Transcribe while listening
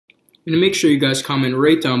And make sure you guys comment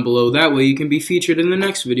right down below. That way you can be featured in the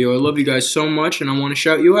next video. I love you guys so much and I want to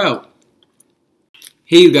shout you out.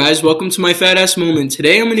 Hey you guys, welcome to my fat ass moment.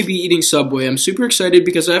 Today I'm going to be eating Subway. I'm super excited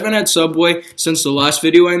because I haven't had Subway since the last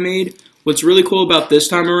video I made. What's really cool about this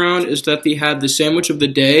time around is that they had the sandwich of the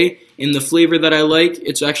day in the flavor that I like.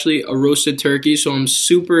 It's actually a roasted turkey, so I'm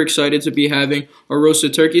super excited to be having a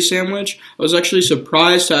roasted turkey sandwich. I was actually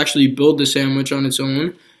surprised to actually build the sandwich on its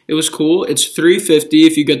own. It was cool. It's $3.50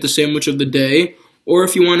 if you get the sandwich of the day, or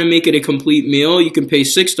if you want to make it a complete meal, you can pay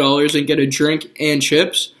 $6 and get a drink and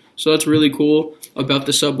chips. So that's really cool about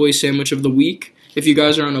the Subway sandwich of the week. If you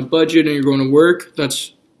guys are on a budget and you're going to work,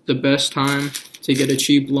 that's the best time to get a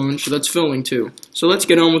cheap lunch that's filling too. So let's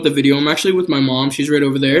get on with the video. I'm actually with my mom. She's right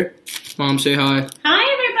over there. Mom, say hi.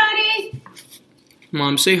 Hi, everybody.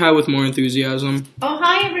 Mom, say hi with more enthusiasm. Oh,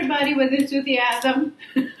 hi, everybody, with enthusiasm.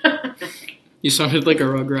 You sounded like a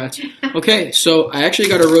Rugrats. Okay, so I actually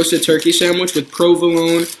got a roasted turkey sandwich with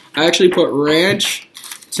provolone. I actually put ranch,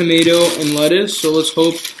 tomato, and lettuce. So let's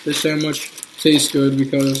hope the sandwich tastes good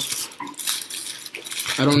because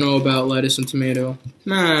I don't know about lettuce and tomato.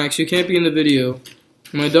 Max, you can't be in the video.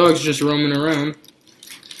 My dog's just roaming around.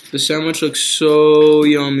 The sandwich looks so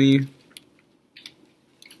yummy.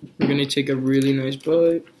 We're gonna take a really nice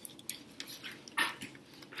bite.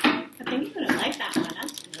 I think you're gonna like that one.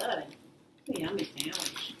 That's good. It's a yummy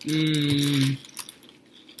sandwich. Mmm.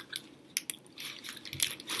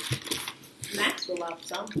 Max will love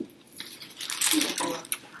some.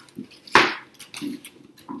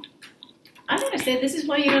 I gotta say, this is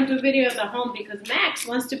why you don't do videos at home, because Max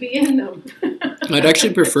wants to be in them. I'd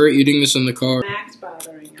actually prefer eating this in the car. Max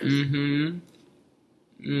bothering us. Mm-hmm.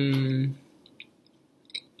 Mmm.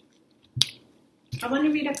 I want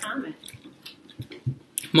to read a comment.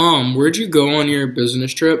 Mom, where'd you go on your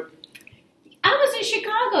business trip? I was in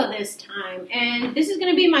Chicago this time, and this is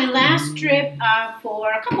going to be my last trip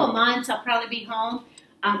for a couple of months. I'll probably be home,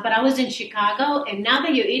 but I was in Chicago, and now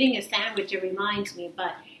that you're eating a sandwich, it reminds me,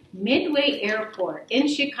 but Midway Airport in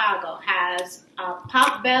Chicago has a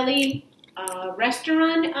Potbelly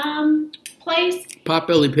restaurant place.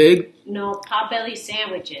 Potbelly Pig? No, Potbelly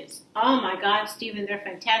sandwiches. Oh my God, Steven, they're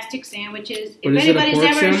fantastic sandwiches. What, if anybody's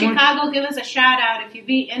ever sandwich? in Chicago, give us a shout out if you've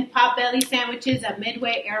eaten Potbelly sandwiches at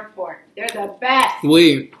Midway Airport. They're the best.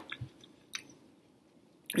 Wait.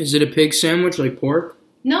 Is it a pig sandwich like pork?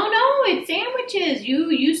 No, it's sandwiches.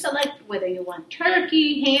 You select whether you want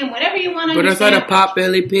turkey, ham, whatever you want on But your I thought sandwich. a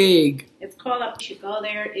Potbelly Pig. It's called up. You should go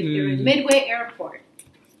there if you're in Midway Airport.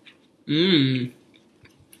 Mmm.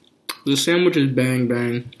 The sandwich is bang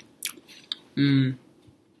bang. Mmm.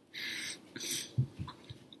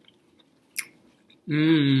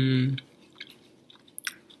 Mmm.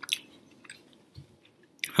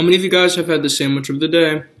 How many of you guys have had the sandwich of the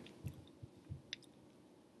day?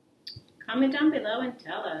 Comment down below and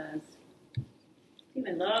tell us.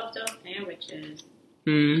 Steven loves those sandwiches.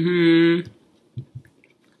 Mm-hmm.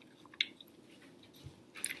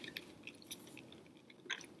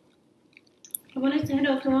 I want to say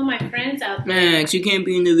hello to all my friends out there. Max, you can't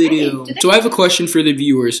be in the video. Hey, So I have a question for the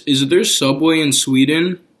viewers. Is there Subway in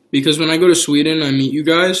Sweden? Because when I go to Sweden, I meet you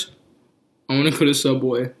guys. I want to go to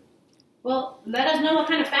Subway. Well, let us know what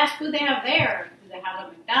kind of fast food they have there. Do they have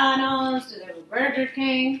a McDonald's? Do they have a Burger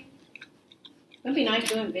King? It'd be nice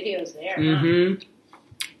doing videos there, Mm-hmm.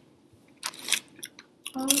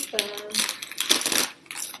 huh? Awesome.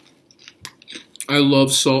 I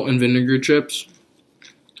love salt and vinegar chips.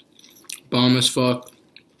 Bomb as fuck.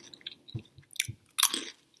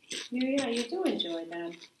 Yeah, you do enjoy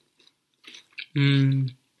them. Mmm.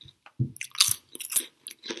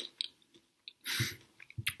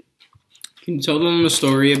 Can you tell them a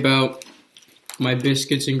story about my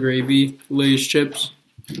biscuits and gravy Lay's chips?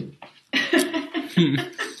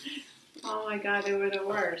 Oh my God, they were the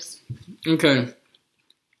worst. Okay.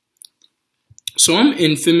 So I'm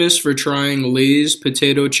infamous for trying Lay's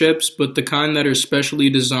potato chips, but the kind that are specially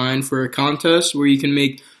designed for a contest where you can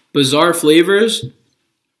make bizarre flavors.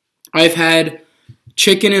 I've had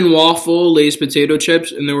chicken and waffle Lay's potato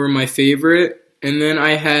chips, and they were my favorite. And then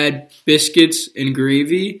I had biscuits and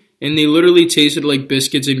gravy, and they literally tasted like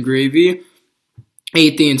biscuits and gravy. I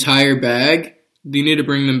ate the entire bag. You need to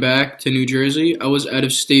bring them back to New Jersey. I was out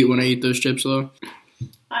of state when I ate those chips, though.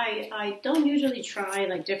 I don't usually try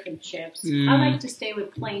like different chips. I like to stay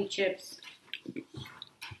with plain chips.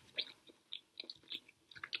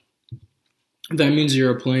 That means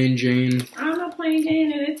you're a plain Jane. I'm not plain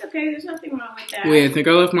Jane, and it's okay. There's nothing wrong with that. Wait, I think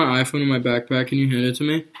I left my iPhone in my backpack. Can you hand it to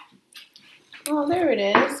me? Oh, there it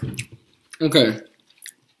is. Okay.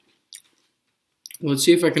 Let's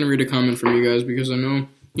see if I can read a comment from you guys, because I know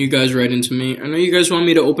You guys write into me. I know you guys want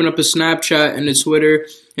me to open up a Snapchat and a Twitter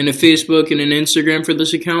and a Facebook and an Instagram for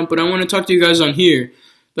this account, but I want to talk to you guys on here.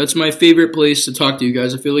 That's my favorite place to talk to you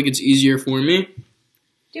guys. I feel like it's easier for me.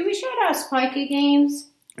 Did we shout out Spiky Games?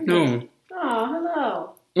 No. Oh,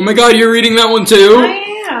 hello. Oh my god, you're reading that one too? I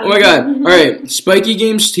am. Oh my god. Alright, Spiky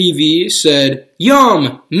Games TV said,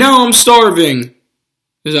 "Yum! Now I'm starving."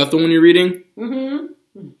 Is that the one you're reading?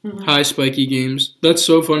 Mm-hmm. Hi, Spiky Games. That's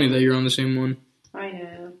so funny that you're on the same one. I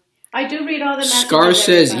know. I do read all the messages. Scar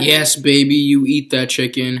says, "Yes, baby, you eat that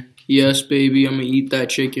chicken. Yes, baby, I'm gonna eat that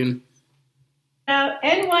chicken."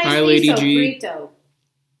 NYC Hi, Lady G. Sofrito.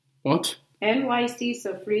 What? NYC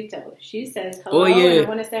Sofrito. She says hello, Oh, yeah. and I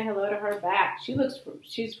want to say hello to her back.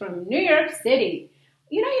 She's from New York City.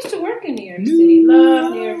 You know, I used to work in New York City.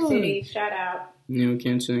 Love New York City. Shout out. No,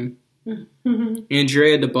 can't sing.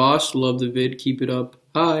 Andrea the boss, love the vid. Keep it up.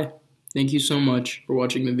 Hi. Thank you so much for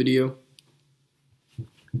watching the video.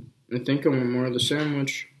 I think I want more of the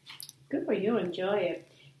sandwich. Good for you. Enjoy it.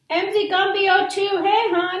 MZ Gumbio 2. Hey,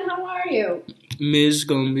 hon. How are you? Ms.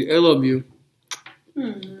 Gumby, I love you.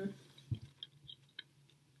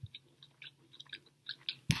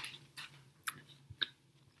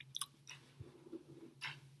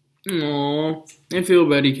 Aww. I feel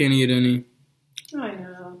bad he can't eat any. I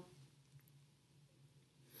know.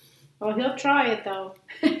 Oh, he'll try it, though.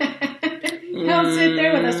 He'll sit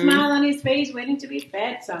there with a smile on his face waiting to be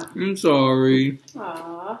fed some. I'm sorry.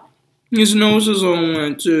 Aww. His nose is all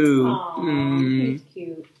wet, too. Aww, he's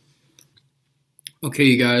cute. Okay,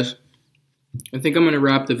 you guys. I think I'm going to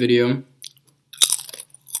wrap the video.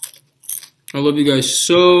 I love you guys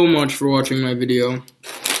so much for watching my video.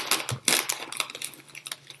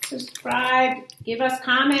 Subscribe. Give us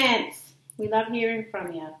comments. We love hearing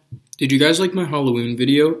from you. Did you guys like my Halloween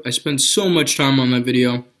video? I spent so much time on that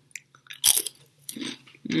video.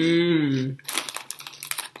 And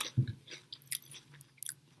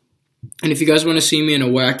if you guys want to see me in a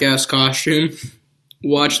whack-ass costume,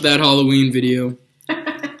 watch that Halloween video.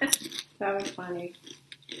 That was funny.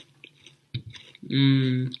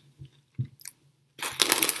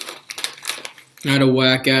 I had a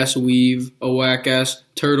whack-ass weave, a whack-ass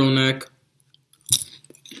turtleneck.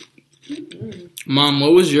 Mom,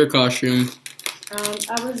 what was your costume?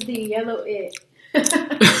 I was the yellow it.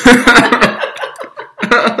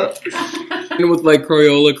 With like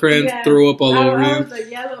Crayola crayons, throw up all over you. I was the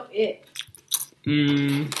yellow it.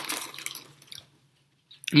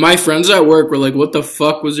 My friends at work were like, "What the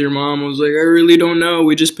fuck was your mom?" I was like, "I really don't know.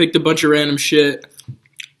 We just picked a bunch of random shit."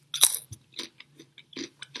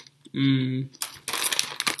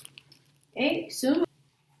 Hey, soon.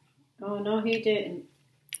 Oh, no, he didn't.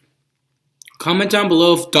 Comment down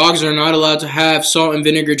below if dogs are not allowed to have salt and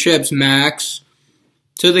vinegar chips, Max.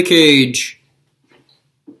 To the cage.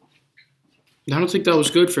 I don't think that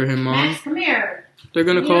was good for him, Mom. Max, come here. They're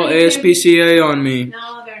going to call ASPCA on me.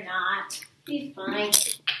 No, they're not. He's fine.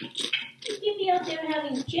 You be out there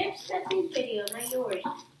having chips? That's his video, not yours.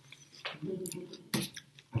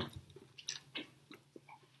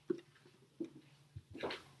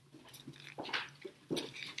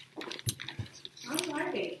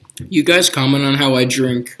 Alrighty. You guys comment on how I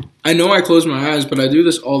drink. I know I close my eyes, but I do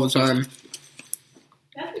this all the time.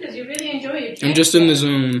 That's because you really enjoy your chips. I'm just in the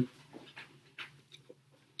zone.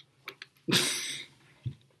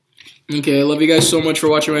 Okay, I love you guys so much for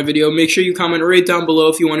watching my video. Make sure you comment right down below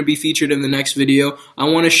if you want to be featured in the next video. I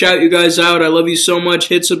want to shout you guys out. I love you so much.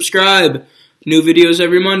 Hit subscribe. New videos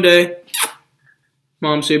every Monday.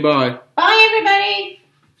 Mom, say bye. Bye, everybody.